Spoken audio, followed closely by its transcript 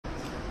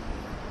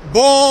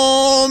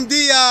Bom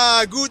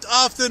dia, good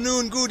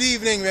afternoon, good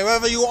evening,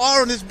 wherever you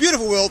are in this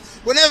beautiful world,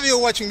 whenever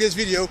you're watching this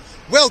video.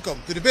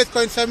 Welcome to the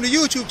Bitcoin Family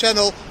YouTube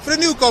channel. For the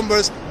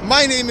newcomers,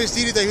 my name is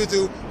Didi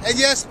Taihuttu, and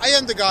yes, I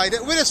am the guy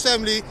that with his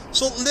family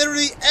sold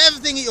literally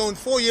everything he owned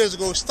 4 years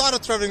ago,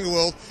 started traveling the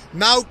world,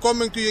 now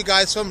coming to you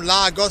guys from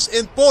Lagos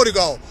in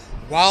Portugal.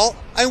 While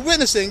I'm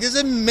witnessing this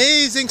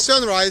amazing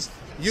sunrise,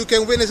 you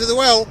can witness it as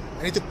well.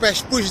 I need to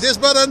push this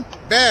button,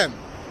 bam,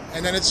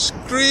 and then its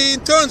screen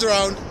turns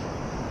around.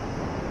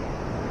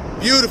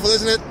 Beautiful,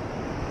 isn't it?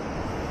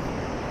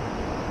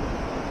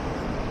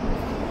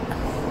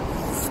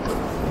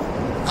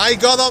 I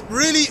got up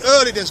really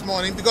early this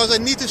morning because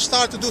I need to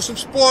start to do some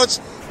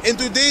sports. In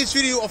today's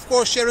video, of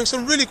course, sharing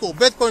some really cool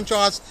Bitcoin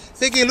charts,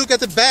 taking a look at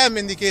the BAM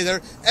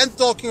indicator, and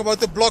talking about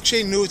the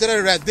blockchain news that I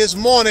read this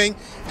morning.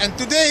 And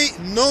today,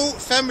 no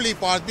family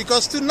part,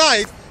 because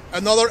tonight,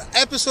 another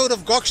episode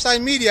of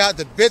Goxtime Media,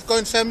 the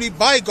Bitcoin Family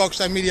by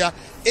Goxtime Media,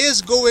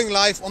 is going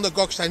live on the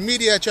Goxtime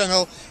Media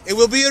channel. It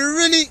will be a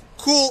really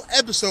cool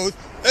episode,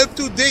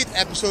 up-to-date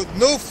episode,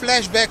 no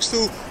flashbacks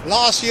to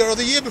last year or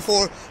the year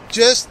before,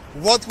 just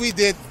what we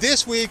did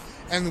this week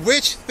and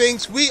which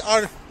things we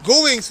are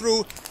going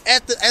through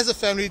as a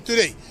family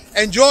today.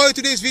 Enjoy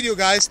today's video,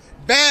 guys.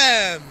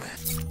 Bam!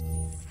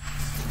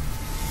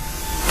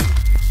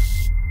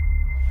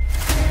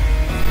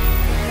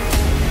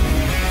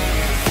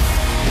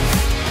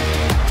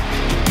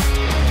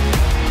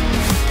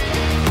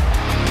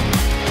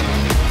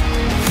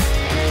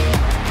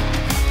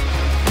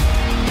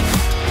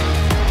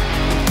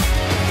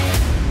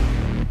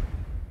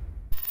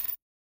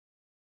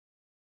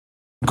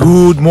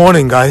 Good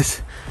morning,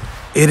 guys.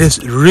 It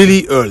is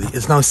really early.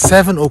 It's now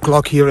 7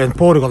 o'clock here in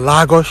Portugal,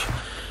 Lagos.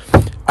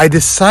 I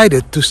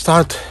decided to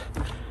start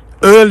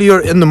earlier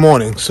in the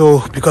morning,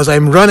 because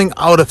I'm running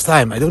out of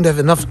time. I don't have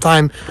enough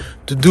time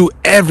to do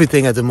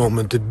everything at the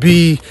moment. The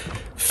B,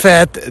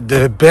 FAT,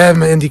 the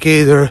BAM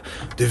indicator,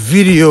 the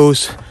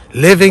videos,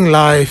 living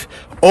life,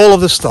 all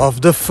of the stuff,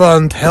 the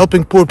fund,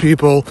 helping poor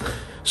people.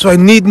 So I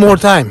need more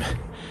time.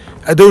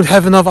 I don't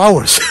have enough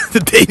hours.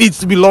 The day needs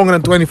to be longer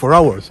than 24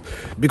 hours.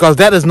 Because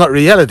that is not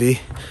reality.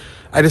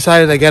 I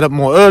decided I get up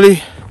more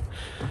early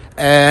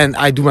and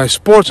I do my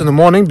sports in the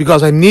morning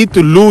because I need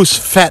to lose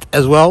fat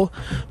as well.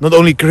 Not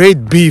only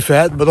create B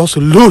fat, but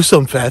also lose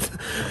some fat.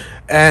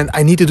 And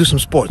I need to do some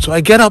sports. So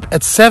I get up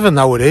at 7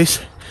 nowadays.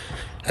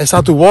 I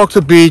start to walk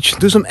the beach,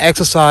 do some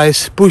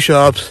exercise,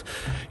 push-ups,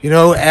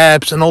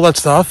 abs and all that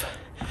stuff.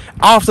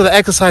 After the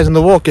exercise and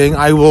the walking,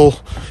 I will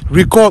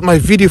record my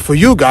video for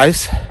you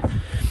guys.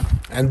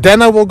 And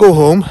then I will go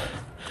home,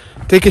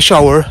 take a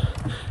shower,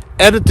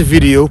 edit the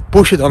video,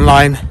 push it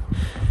online,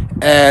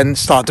 and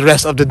start the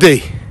rest of the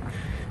day.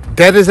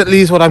 That is at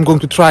least what I'm going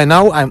to try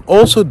now. I'm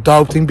also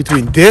doubting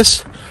between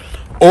this,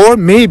 or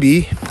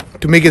maybe,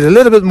 to make it a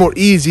little bit more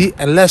easy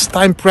and less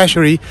time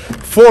pressury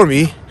for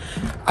me,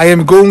 I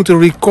am going to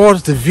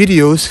record the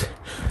videos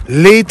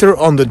later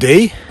on the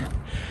day.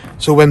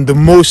 So when the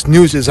most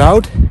news is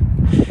out,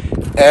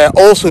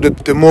 also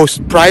the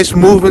most price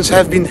movements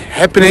have been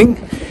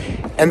happening.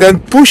 And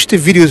then push the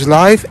videos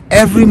live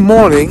every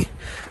morning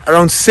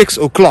around 6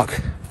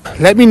 o'clock.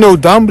 Let me know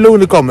down below in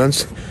the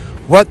comments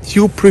what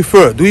you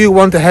prefer. Do you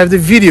want to have the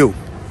video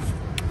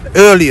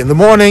early in the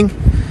morning,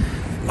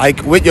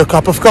 like with your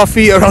cup of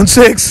coffee around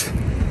 6?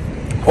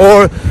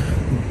 Or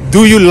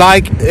do you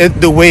like it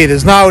the way it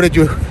is now, that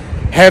you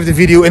have the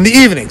video in the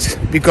evenings?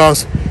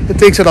 Because it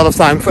takes a lot of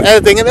time for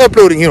editing and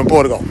uploading here in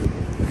Portugal.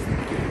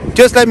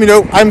 Just let me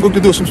know. I'm going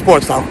to do some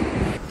sports now.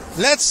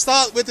 Let's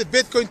start with the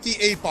Bitcoin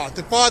TA part,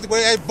 the part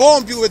where I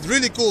bomb you with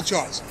really cool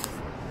charts.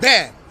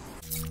 Bam!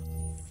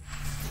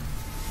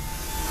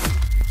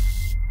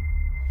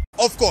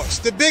 Of course,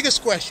 the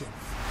biggest question,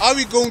 are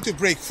we going to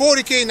break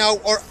 40k now,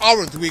 or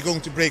aren't we going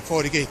to break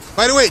 40k?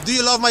 By the way, do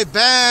you love my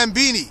BAM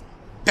beanie?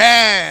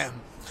 BAM!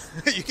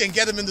 You can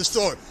get them in the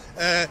store.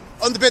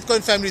 On the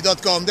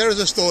bitcoinfamily.com, there is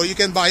a store, you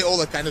can buy all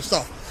that kind of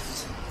stuff.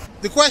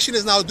 The question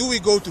is now, do we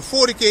go to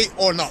 40k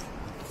or not?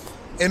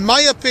 In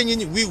my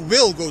opinion, we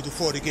will go to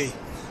 40k.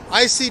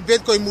 I see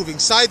Bitcoin moving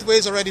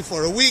sideways already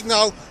for a week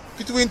now,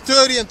 between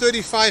 30 and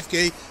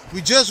 35k.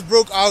 We just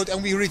broke out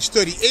and we reached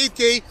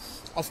 38k.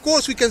 Of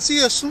course, we can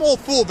see a small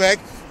pullback,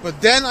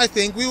 but then I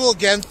think we will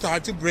again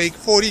start to break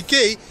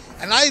 40k.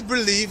 And I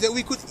believe that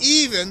we could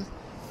even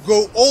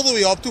go all the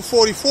way up to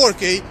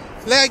 44k,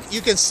 like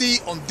you can see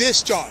on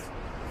this chart.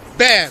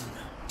 Bam!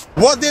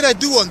 What did I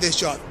do on this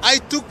chart? I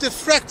took the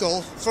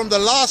fractal from the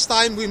last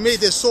time we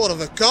made this sort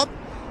of a cup,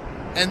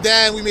 and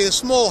then we made a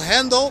small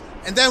handle,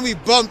 and then we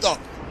bumped up.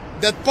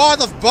 That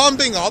part of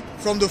bumping up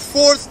from the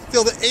 4th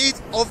till the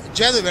 8th of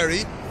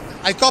January,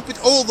 I copied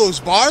all those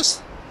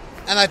bars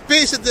and I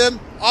pasted them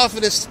after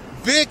this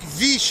big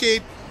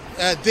V-shape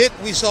dip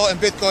we saw in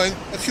Bitcoin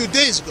a few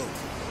days ago.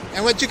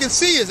 And what you can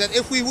see is that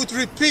if we would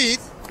repeat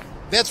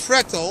that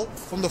fractal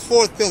from the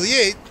 4th till the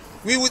 8th,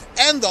 we would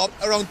end up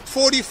around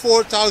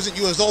 $44,000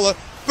 US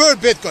per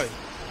Bitcoin.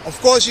 Of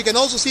course, you can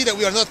also see that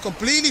we are not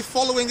completely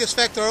following this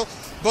fractal,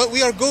 but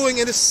we are going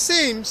in the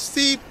same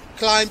steep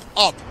climb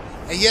up.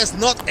 And yes,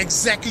 not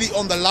exactly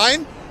on the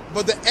line,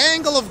 but the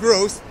angle of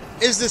growth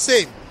is the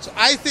same. So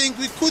I think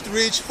we could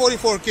reach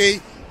 44K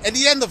at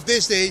the end of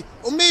this day,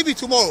 or maybe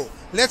tomorrow.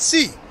 Let's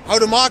see how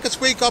the markets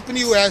wake up in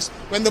the US,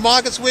 when the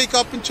markets wake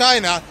up in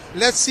China.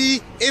 Let's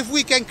see if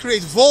we can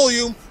create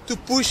volume to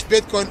push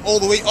Bitcoin all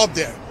the way up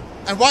there.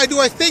 And why do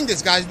I think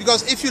this, guys?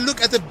 Because if you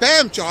look at the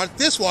BAM chart,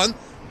 this one,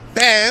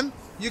 BAM,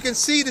 you can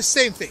see the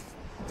same thing.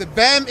 The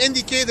BAM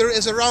indicator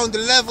is around the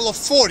level of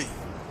 40,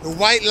 the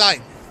white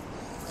line.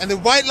 And the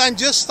white line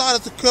just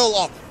started to curl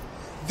up.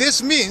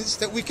 This means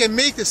that we can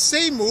make the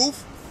same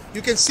move.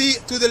 You can see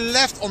to the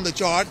left on the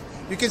chart,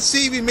 you can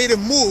see we made a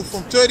move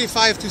from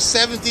 35 to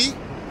 70.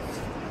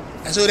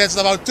 And so that's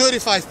about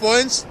 35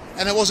 points.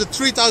 And it was a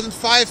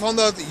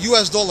 3,500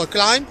 US dollar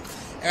climb,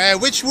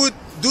 which would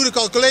do the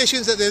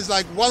calculations that is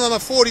like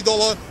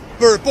 $140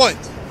 per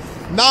point.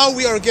 Now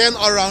we are again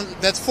around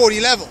that 40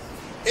 level.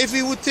 If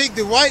we would take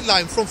the white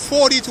line from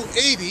 40 to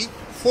 80,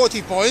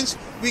 40 points,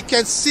 we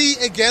can see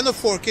again a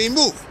 4K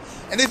move.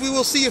 And if we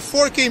will see a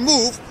 4K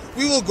move,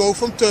 we will go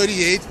from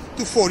 38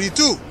 to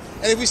 42.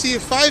 And if we see a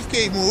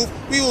 5K move,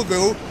 we will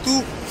go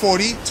to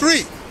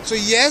 43. So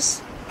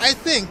yes, I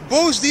think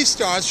both these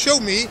charts show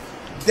me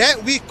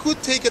that we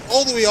could take it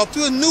all the way up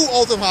to a new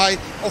all-time high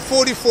of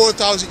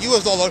 44,000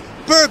 US dollar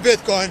per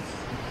Bitcoin.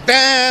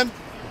 Bam,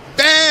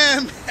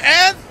 bam,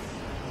 and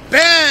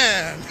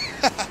bam.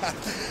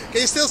 Can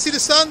you still see the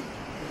sun?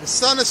 The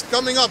sun is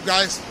coming up,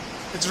 guys.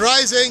 It's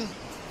rising.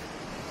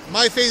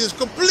 My face is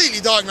completely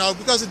dark now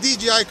because the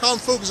DJI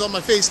can't focus on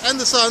my face and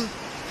the sun,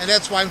 and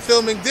that's why I'm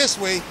filming this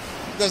way,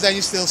 because then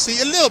you still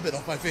see a little bit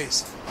of my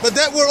face. But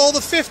that were all the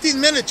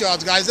 15-minute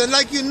charts, guys, and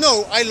like you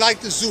know, I like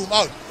to zoom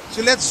out.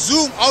 So let's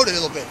zoom out a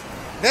little bit.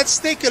 Let's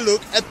take a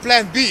look at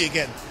Plan B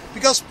again,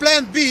 because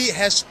Plan B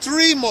has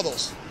 3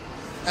 models,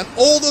 and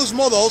all those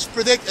models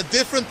predict a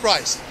different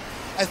price.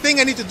 I think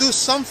I need to do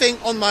something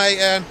on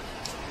my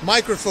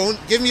microphone.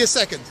 Give me a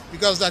second,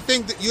 because I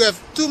think that you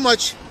have too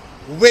much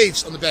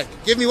waves on the back.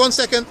 Give me 1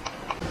 second.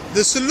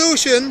 The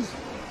solution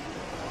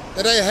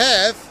that I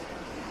have,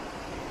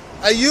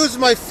 I use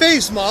my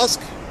face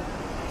mask,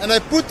 and I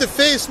put the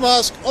face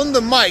mask on the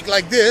mic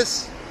like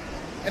this,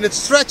 and it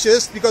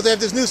stretches because I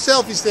have this new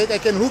selfie stick. I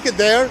can hook it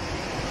there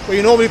where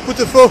you normally put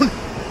the phone.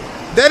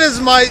 That is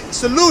my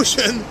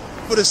solution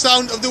for the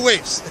sound of the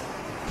waves.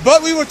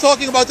 But we were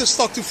talking about the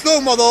stock to flow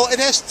model. It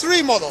has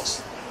 3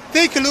 models.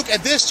 Take a look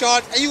at this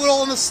chart and you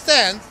will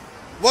understand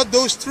what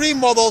those 3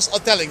 models are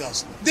telling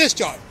us. This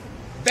chart,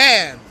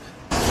 bam!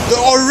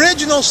 The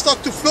original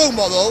stock to flow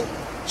model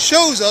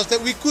shows us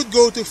that we could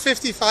go to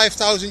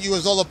 55,000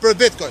 US dollar per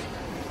Bitcoin.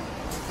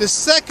 The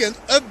second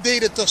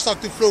updated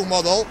stock to flow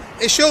model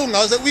is showing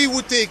us that we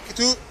would take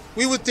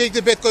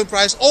the Bitcoin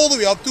price all the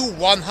way up to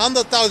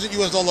 100,000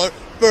 US dollar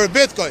per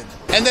Bitcoin.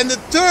 And then the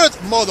third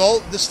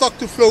model, the stock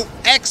to flow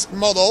X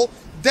model,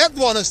 that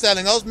one is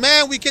telling us,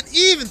 man, we can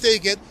even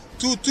take it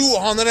to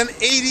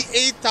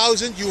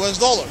 288,000 US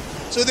dollar.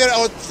 So there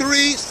are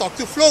 3 stock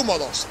to flow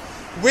models.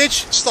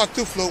 Which stock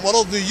to flow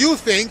model do you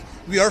think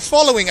we are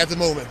following at the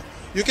moment?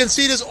 You can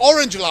see this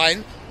orange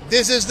line.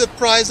 This is the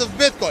price of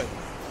Bitcoin.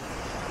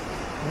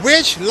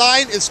 Which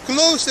line is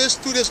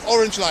closest to this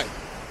orange line?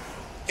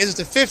 Is it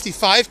the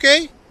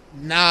 55K?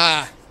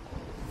 Nah.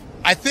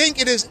 I think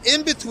it is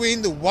in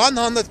between the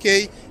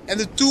 100K and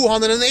the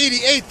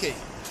 288K.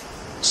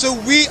 So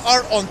we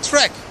are on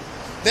track.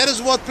 That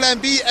is what Plan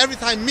B every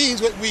time means,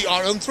 that we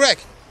are on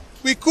track.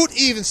 We could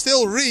even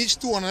still reach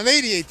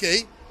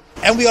 288K,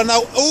 and we are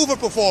now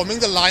overperforming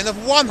the line of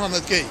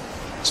 100K.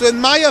 So in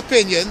my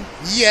opinion,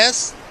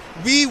 yes,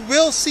 we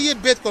will see a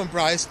Bitcoin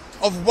price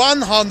of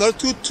 100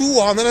 to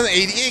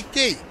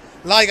 288K.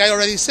 Like I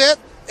already said,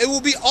 it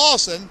would be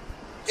awesome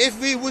if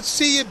we would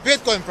see a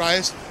Bitcoin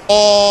price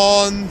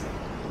on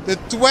the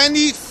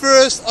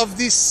 21st of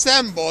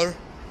December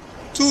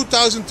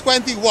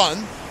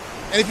 2021.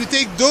 And if you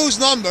take those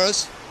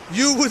numbers,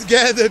 you would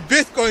get a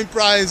Bitcoin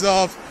price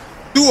of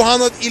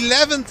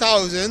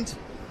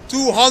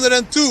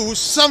 211,202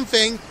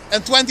 something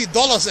and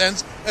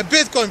 $20 a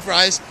Bitcoin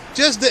price.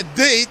 Just the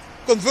date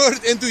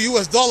converted into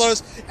US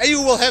dollars, and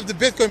you will have the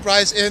Bitcoin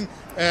price in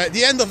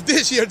the end of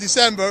this year,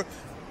 December,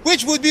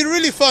 which would be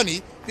really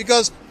funny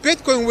because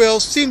Bitcoin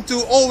whales seem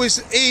to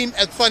always aim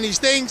at funny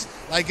things,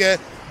 like a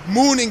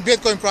mooning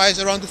Bitcoin price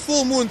around the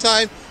full moon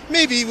time.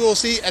 Maybe we will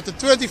see at the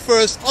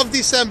 21st of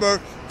December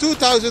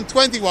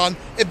 2021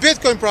 a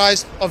Bitcoin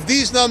price of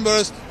these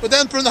numbers, but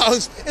then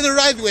pronounced in the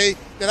right way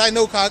that I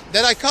know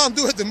that I can't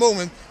do at the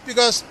moment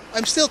because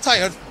I'm still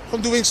tired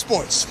from doing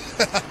sports.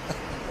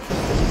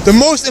 The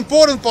most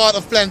important part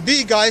of Plan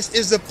B, guys,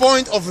 is the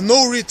point of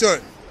no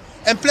return.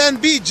 And Plan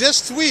B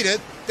just tweeted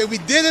that we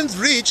didn't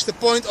reach the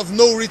point of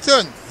no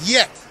return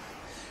yet.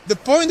 The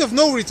point of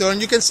no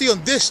return you can see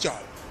on this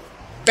chart.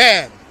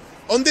 Bam!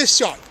 On this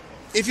chart.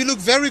 If you look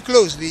very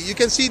closely, you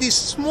can see these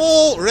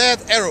small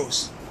red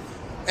arrows.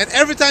 And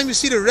every time you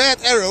see the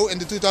red arrow in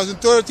the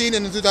 2013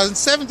 and the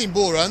 2017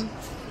 bull run,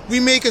 we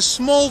make a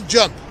small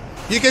jump.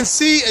 You can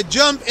see a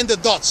jump in the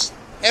dots.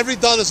 Every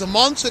dot is a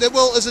month, so there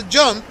is a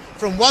jump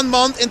from one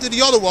month into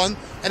the other one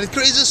and it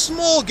creates a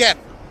small gap.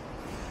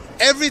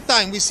 Every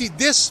time we see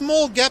this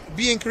small gap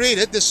being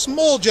created, this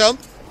small jump,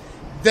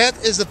 that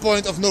is the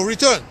point of no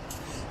return.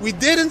 We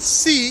didn't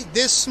see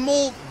this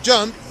small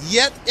jump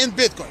yet in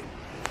Bitcoin.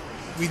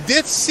 We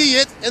did see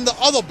it in the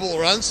other bull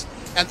runs,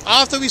 and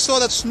after we saw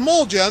that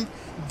small jump,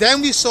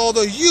 then we saw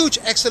the huge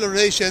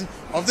acceleration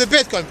of the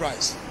Bitcoin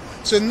price.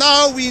 So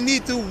now we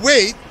need to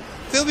wait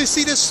till we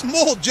see this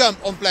small jump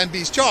on Plan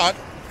B's chart.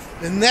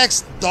 The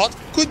next dot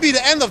could be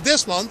the end of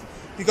this month,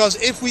 because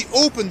if we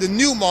open the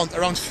new month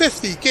around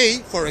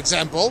 50k, for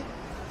example,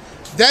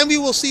 then we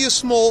will see a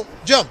small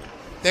jump.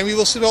 Then we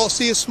will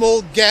see a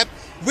small gap,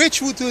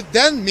 which would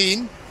then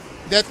mean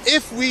that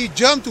if we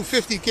jump to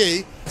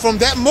 50k, from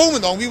that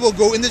moment on we will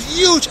go in this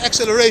huge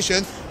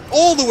acceleration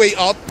all the way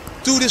up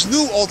to this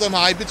new all-time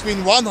high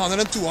between 100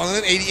 and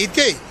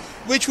 288k,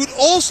 which would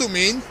also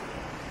mean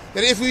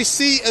that if we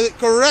see a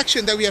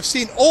correction that we have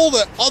seen all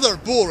the other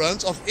bull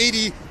runs of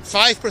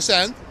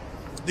 85%,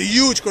 the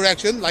huge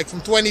correction like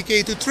from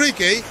 20k to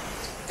 3k,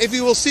 if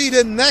we will see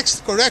the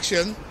next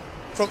correction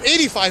from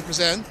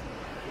 85%,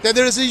 then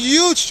there is a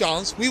huge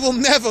chance we will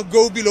never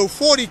go below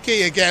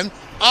 40k again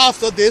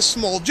after this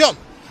small jump.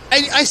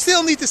 And I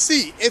still need to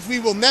see if we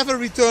will never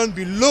return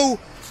below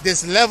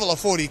this level of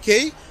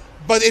 40k.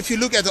 But if you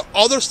look at the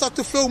other stock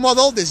to flow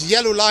model, this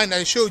yellow line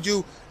I showed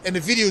you in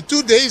the video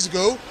 2 days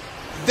ago,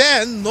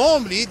 then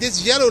normally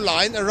this yellow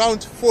line around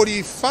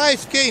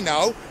 45k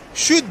now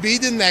should be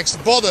the next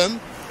bottom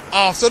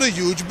after the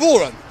huge bull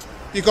run.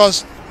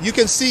 Because you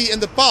can see in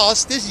the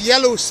past, this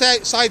yellow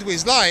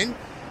sideways line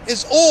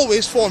is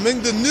always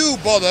forming the new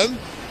bottom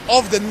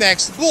of the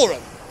next bull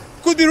run.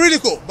 Could be really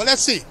cool, but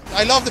let's see.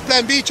 I love the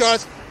Plan B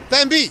chart.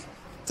 Plan B,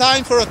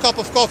 time for a cup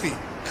of coffee.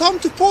 Come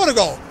to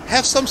Portugal,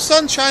 have some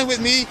sunshine with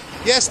me.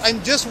 Yes,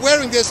 I'm just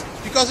wearing this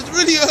because it's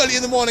really early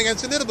in the morning and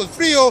it's a little bit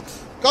frio.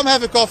 Come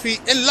have a coffee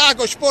in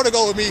Lagos,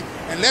 Portugal with me,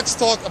 and let's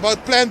talk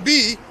about Plan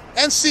B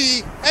and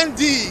C and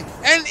D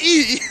and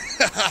E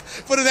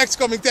for the next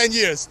coming 10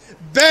 years.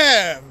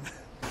 Bam!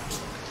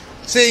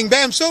 Saying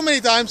bam so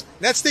many times,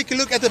 let's take a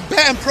look at the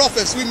bam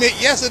profits we made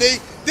yesterday.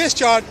 This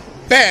chart,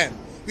 bam!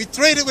 We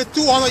traded with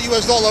 $200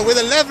 US with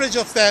a leverage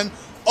of 10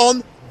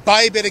 on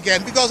Bybit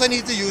again, because I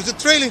need to use the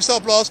trailing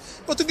stop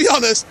loss. But to be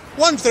honest,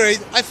 one trade,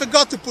 I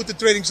forgot to put the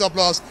trading stop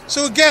loss.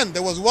 So again,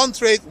 there was one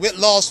trade with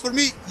loss for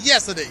me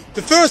yesterday.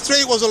 The first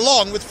trade was a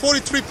long with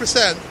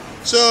 43%.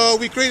 So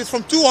we created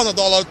from $200,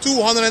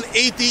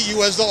 $280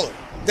 US.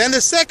 Then the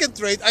second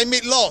trade, I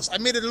made loss. I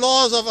made a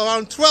loss of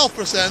around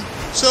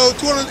 12%. So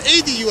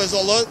 $280 US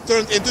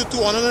turned into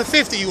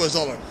 $250 US.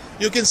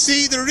 You can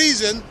see the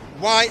reason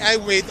why I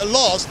made a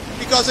loss,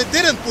 because I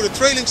didn't put a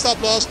trailing stop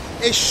loss.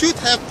 I should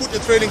have put a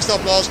trailing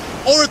stop loss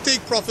or a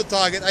take profit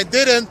target. I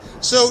didn't,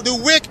 so the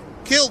wick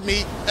killed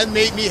me and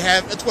made me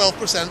have a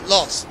 12%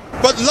 loss.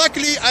 But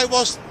luckily I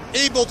was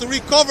able to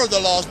recover the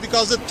loss,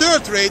 because the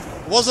third trade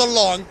was a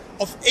long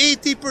of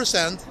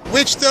 80%,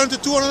 which turned to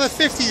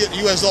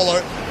 $250 US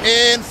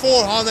and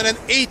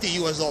 $480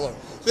 US.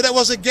 So that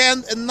was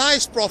again a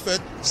nice profit.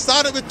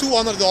 Started with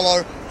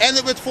 $200,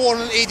 ended with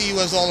 $480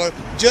 US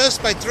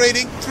just by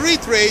trading 3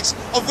 trades,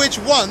 of which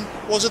one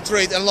was a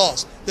trade and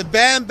loss. The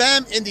BAM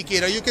BAM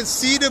indicator, you can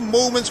see the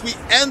moments we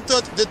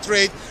entered the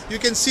trade. You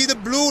can see the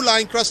blue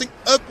line crossing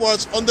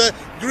upwards on the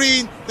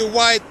green, the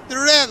white, the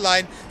red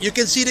line. You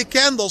can see the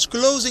candles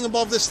closing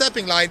above the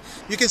stepping line.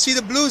 You can see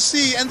the blue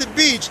sea and the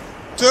beach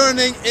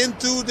turning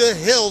into the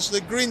hills, the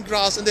green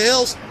grass and the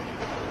hills.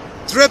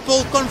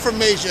 Triple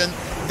confirmation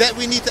that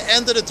we need to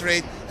enter the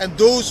trade, and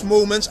those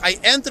moments I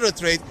enter a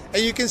trade,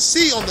 and you can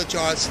see on the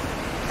charts,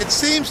 it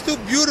seems too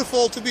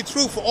beautiful to be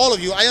true for all of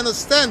you. I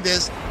understand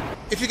this.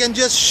 If you can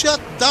just shut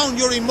down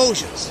your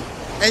emotions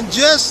and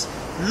just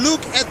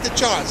look at the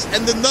charts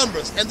and the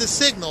numbers and the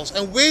signals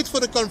and wait for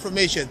the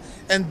confirmation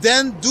and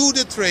then do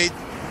the trade,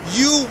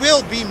 you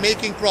will be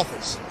making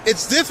profits.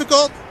 It's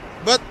difficult,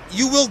 but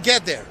you will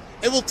get there.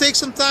 It will take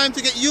some time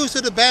to get used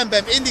to the BAM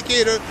BAM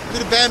indicator, to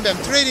the BAM BAM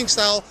trading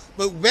style,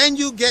 but when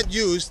you get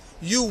used,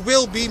 you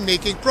will be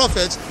making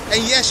profits.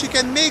 And yes, you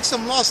can make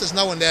some losses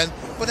now and then,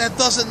 but that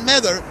doesn't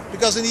matter,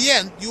 because in the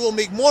end, you will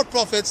make more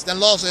profits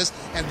than losses,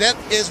 and that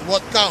is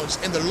what counts.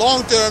 In the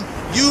long term,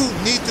 you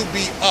need to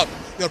be up.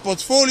 Your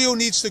portfolio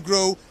needs to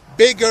grow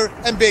bigger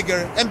and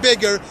bigger and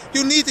bigger.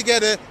 You need to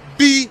get a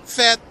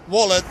BFAT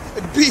wallet,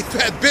 a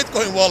BFAT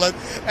Bitcoin wallet.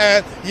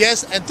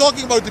 Yes, and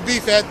talking about the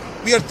BFAT,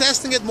 we are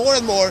testing it more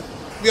and more.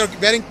 We are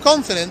getting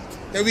confident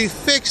that we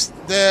fixed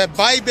the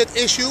Bybit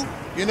issue.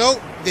 You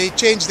know, they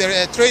changed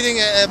their trading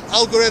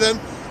algorithm,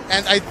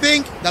 and I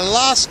think the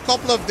last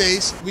couple of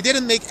days we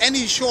didn't make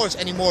any shorts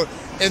anymore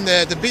in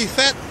the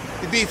BFAT.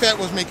 The BFAT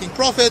was making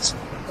profits,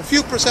 a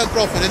few percent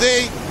profit a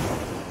day,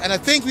 and I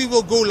think we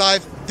will go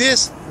live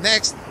this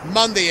next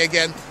Monday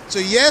again. So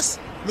yes,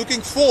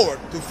 looking forward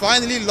to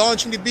finally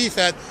launching the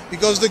BFAT,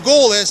 because the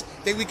goal is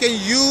that we can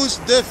use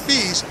the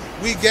fees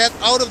we get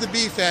out of the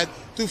BFAT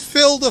to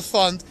fill the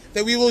fund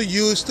that we will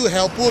use to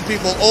help poor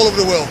people all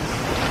over the world.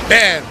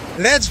 Bam!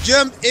 Let's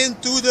jump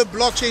into the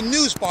blockchain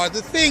news part.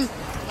 The thing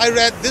I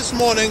read this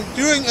morning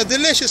during a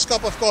delicious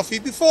cup of coffee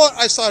before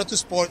I started to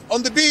sport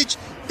on the beach.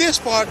 This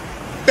part,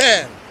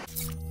 bam!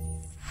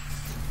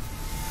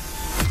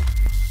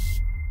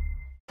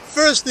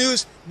 First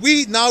news,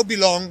 we now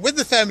belong with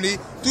the family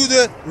to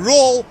the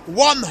Roll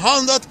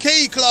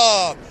 100K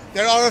Club.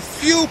 There are a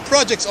few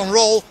projects on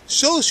Roll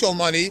Social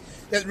Money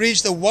that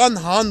reached the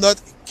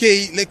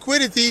 100K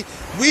liquidity.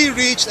 We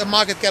reached a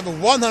market cap of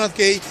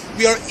 100K.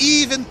 We are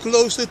even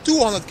close to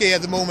 200K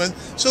at the moment.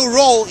 So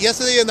Roll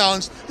yesterday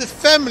announced the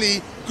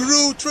family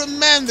grew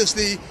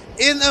tremendously.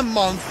 In a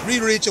month, we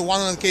reached a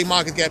 100K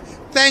market cap.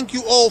 Thank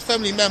you all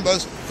family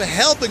members for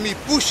helping me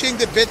pushing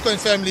the Bitcoin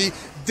family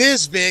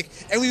this big,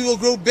 and we will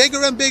grow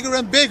bigger and bigger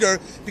and bigger,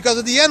 because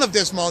at the end of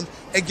this month,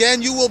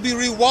 again, you will be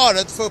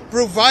rewarded for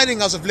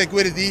providing us with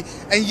liquidity.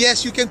 And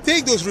yes, you can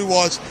take those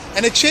rewards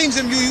and exchange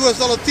them to US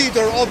dollar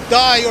Tether or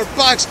DAI or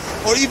Pax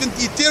or even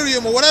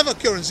Ethereum or whatever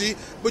currency,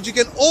 but you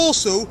can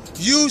also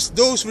use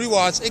those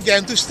rewards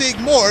again to stake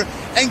more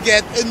and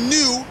get a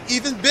new,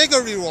 even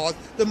bigger reward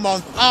the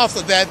month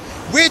after that,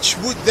 which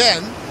would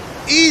then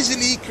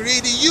easily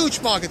create a huge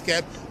market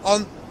cap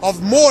of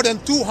more than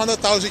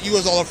 200,000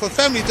 US dollars for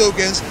family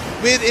tokens,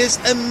 which is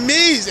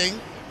amazing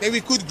that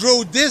we could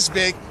grow this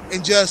big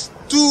in just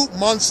 2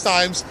 months'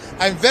 time.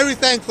 I'm very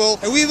thankful,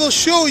 and we will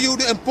show you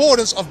the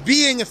importance of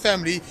being a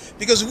family,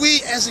 because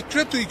we as a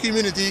crypto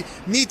community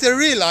need to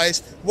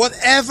realize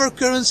whatever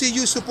currency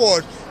you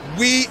support,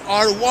 we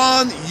are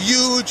one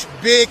huge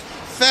big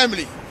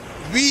family.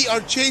 We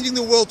are changing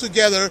the world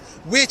together.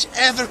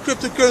 Whichever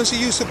cryptocurrency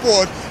you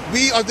support,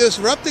 we are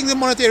disrupting the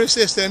monetary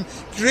system,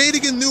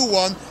 creating a new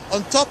one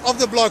on top of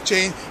the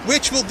blockchain,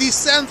 which will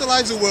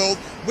decentralize the world,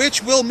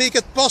 which will make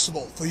it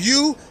possible for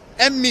you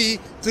and me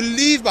to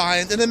leave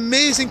behind an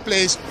amazing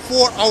place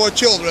for our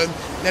children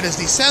that is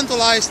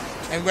decentralized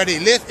and where they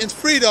live in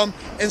freedom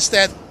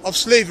instead of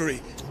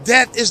slavery.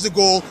 That is the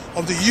goal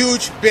of the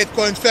huge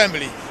Bitcoin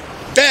family.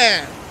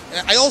 Bam!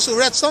 I also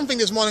read something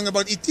this morning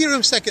about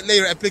Ethereum second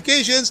layer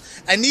applications.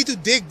 I need to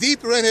dig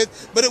deeper in it,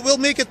 but it will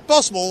make it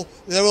possible.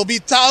 There will be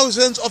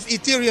thousands of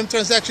Ethereum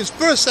transactions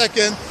per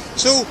second,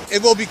 so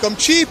it will become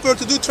cheaper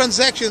to do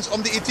transactions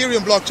on the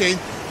Ethereum blockchain,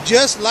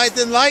 just like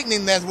the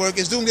Lightning Network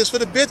is doing this for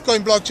the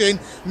Bitcoin blockchain.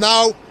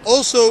 Now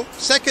also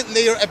second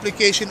layer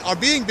applications are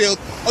being built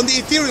on the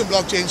Ethereum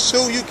blockchain,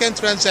 so you can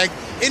transact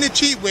in a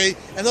cheap way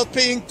and not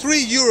paying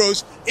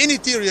 €3 in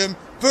Ethereum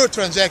per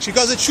transaction,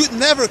 because it should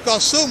never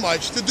cost so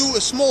much to do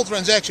a small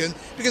transaction,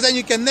 because then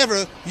you can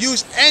never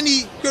use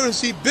any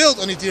currency built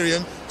on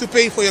Ethereum to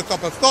pay for your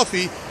cup of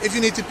coffee if you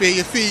need to pay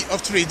a fee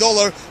of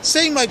 $3.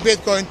 Same like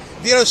Bitcoin,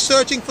 they are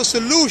searching for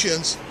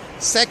solutions,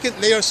 second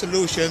layer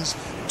solutions,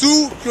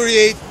 to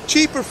create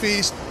cheaper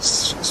fees,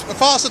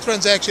 faster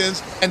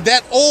transactions, and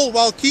that all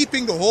while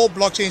keeping the whole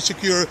blockchain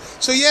secure.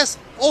 So yes,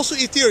 also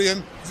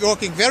Ethereum is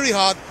working very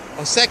hard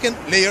on second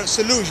layer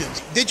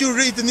solutions. Did you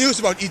read the news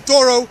about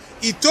Etoro?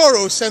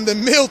 Etoro sent a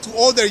mail to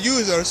all their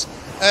users,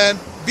 and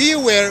be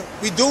aware,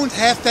 we don't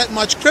have that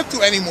much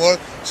crypto anymore,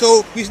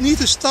 so we need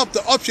to stop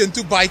the option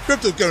to buy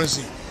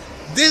cryptocurrency.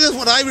 This is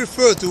what I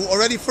refer to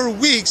already for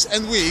weeks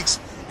and weeks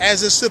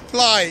as a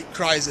supply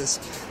crisis.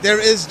 There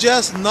is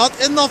just not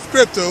enough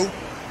crypto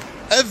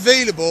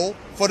available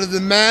for the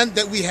demand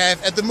that we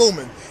have at the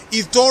moment.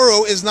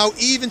 Etoro is now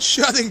even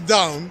shutting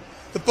down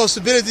the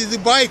possibility to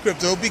buy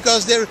crypto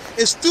because there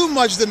is too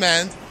much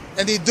demand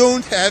and they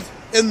don't have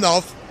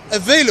enough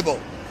available.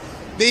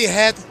 They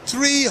had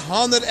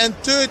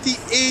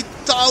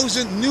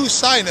 338,000 new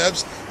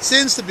signups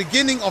since the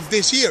beginning of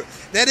this year.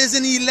 That is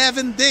in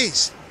 11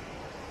 days.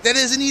 That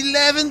is in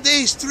 11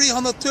 days,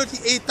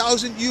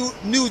 338,000 new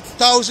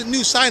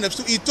signups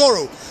to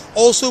Etoro.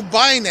 Also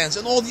Binance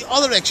and all the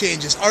other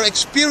exchanges are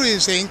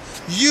experiencing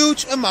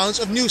huge amounts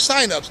of new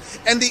signups,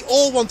 and they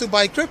all want to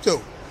buy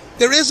crypto.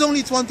 There is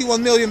only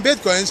 21 million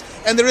Bitcoins,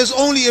 and there is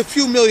only a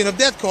few million of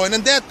that coin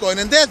and that coin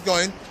and that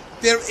coin.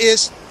 There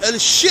is a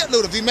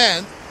shitload of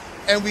demand,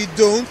 and we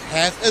don't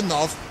have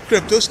enough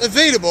cryptos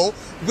available,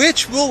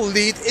 which will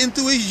lead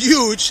into a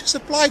huge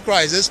supply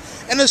crisis,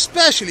 and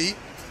especially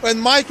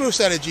when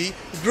MicroStrategy,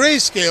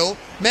 Grayscale,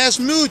 Mass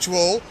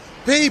Mutual,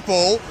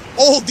 PayPal,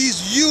 all these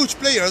huge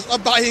players are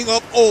buying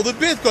up all the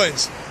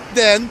Bitcoins.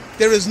 Then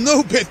there is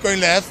no Bitcoin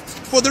left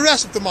for the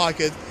rest of the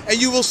market,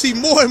 and you will see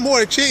more and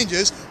more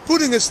exchanges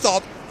putting a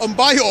stop on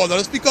buy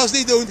orders because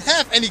they don't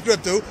have any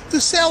crypto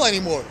to sell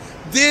anymore.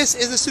 This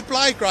is a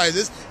supply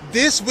crisis.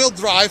 This will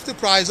drive the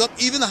price up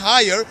even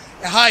higher,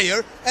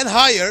 higher, and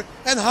higher,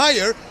 and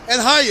higher,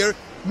 and higher.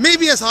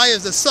 Maybe as high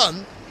as the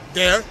sun.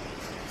 There,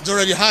 it's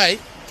already high.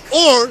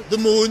 Or the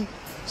moon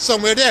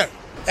somewhere there.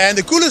 And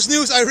the coolest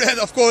news I read,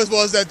 of course,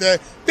 was that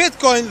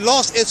Bitcoin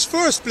lost its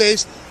first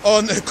place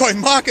on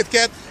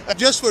CoinMarketCap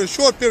just for a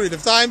short period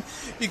of time,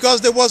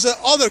 because there was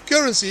another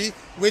currency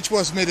which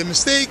was made a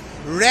mistake,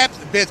 wrapped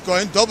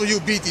Bitcoin,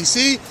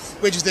 WBTC,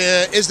 which is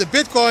the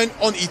Bitcoin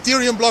on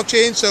Ethereum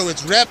blockchain. So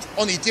it's wrapped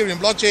on Ethereum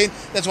blockchain.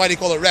 That's why they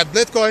call it wrapped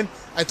Bitcoin.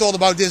 I talked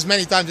about this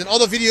many times in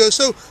other videos,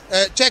 so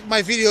check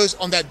my videos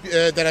on that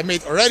that I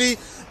made already.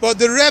 But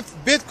the wrapped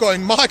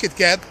Bitcoin market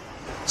cap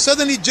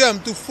suddenly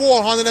jumped to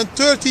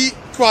 430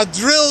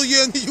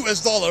 quadrillion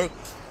US dollar.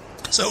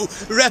 So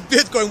Red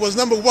Bitcoin was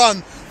number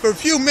one for a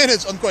few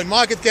minutes on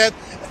CoinMarketCap.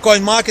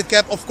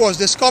 CoinMarketCap, of course,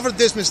 discovered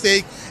this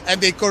mistake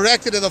and they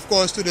corrected it, of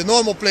course, to the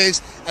normal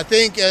place. I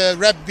think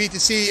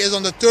WBTC is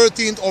on the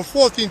 13th or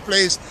 14th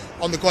place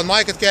on the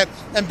CoinMarketCap,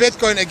 and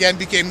Bitcoin again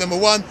became number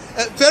one.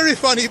 Very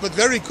funny, but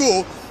very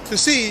cool to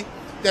see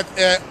that,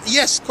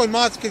 yes,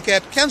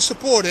 CoinMarketCap can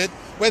support it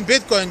when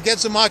Bitcoin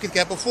gets a market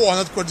cap of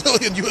 400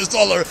 quadrillion US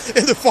dollar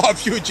in the far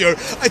future.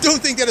 I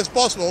don't think that is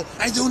possible.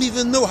 I don't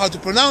even know how to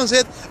pronounce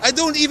it. I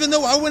don't even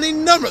know how many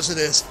numbers it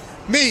is.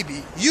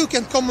 Maybe you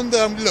can comment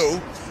down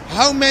below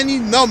how many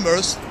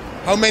numbers,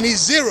 how many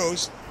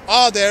zeros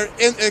are there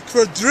in a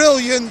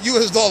quadrillion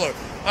US dollar.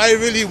 I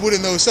really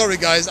wouldn't know. Sorry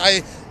guys,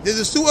 this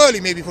is too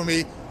early maybe for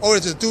me, or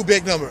it's a too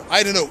big number.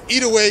 I don't know.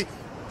 Either way,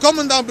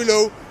 comment down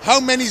below how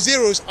many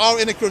zeros are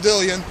in a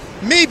quadrillion.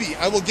 Maybe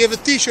I will give a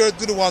t-shirt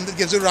to the one that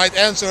gives the right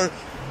answer.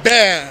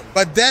 Bam!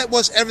 But that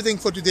was everything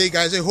for today,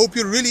 guys. I hope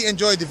you really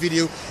enjoyed the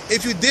video.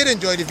 If you did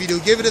enjoy the video,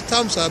 give it a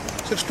thumbs up,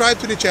 subscribe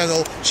to the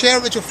channel, share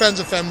with your friends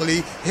and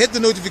family, hit the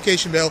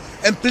notification bell,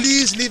 and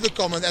please leave a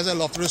comment, as I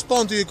love to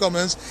respond to your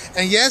comments.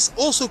 And yes,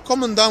 also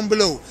comment down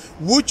below,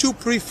 would you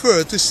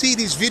prefer to see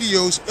these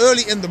videos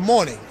early in the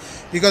morning?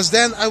 Because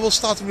then I will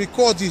start to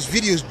record these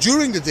videos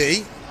during the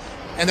day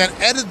and then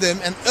edit them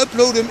and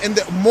upload them in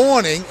the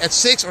morning at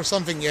 6 or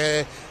something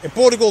in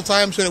Portugal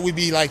time, so that would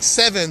be like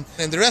 7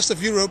 in the rest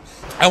of Europe.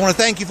 I want to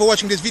thank you for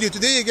watching this video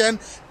today again.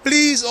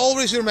 Please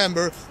always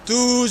remember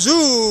to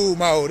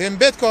zoom out in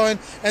Bitcoin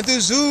and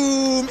to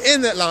zoom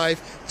in at life.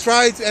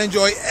 Try to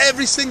enjoy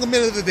every single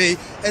minute of the day,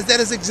 as that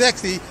is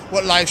exactly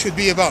what life should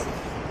be about.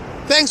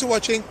 Thanks for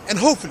watching, and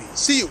hopefully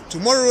see you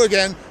tomorrow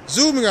again,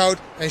 zooming out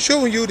and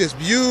showing you this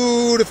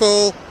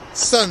beautiful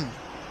sun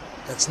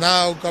that's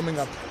now coming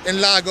up in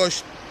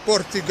Lagos,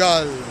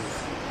 Portugal.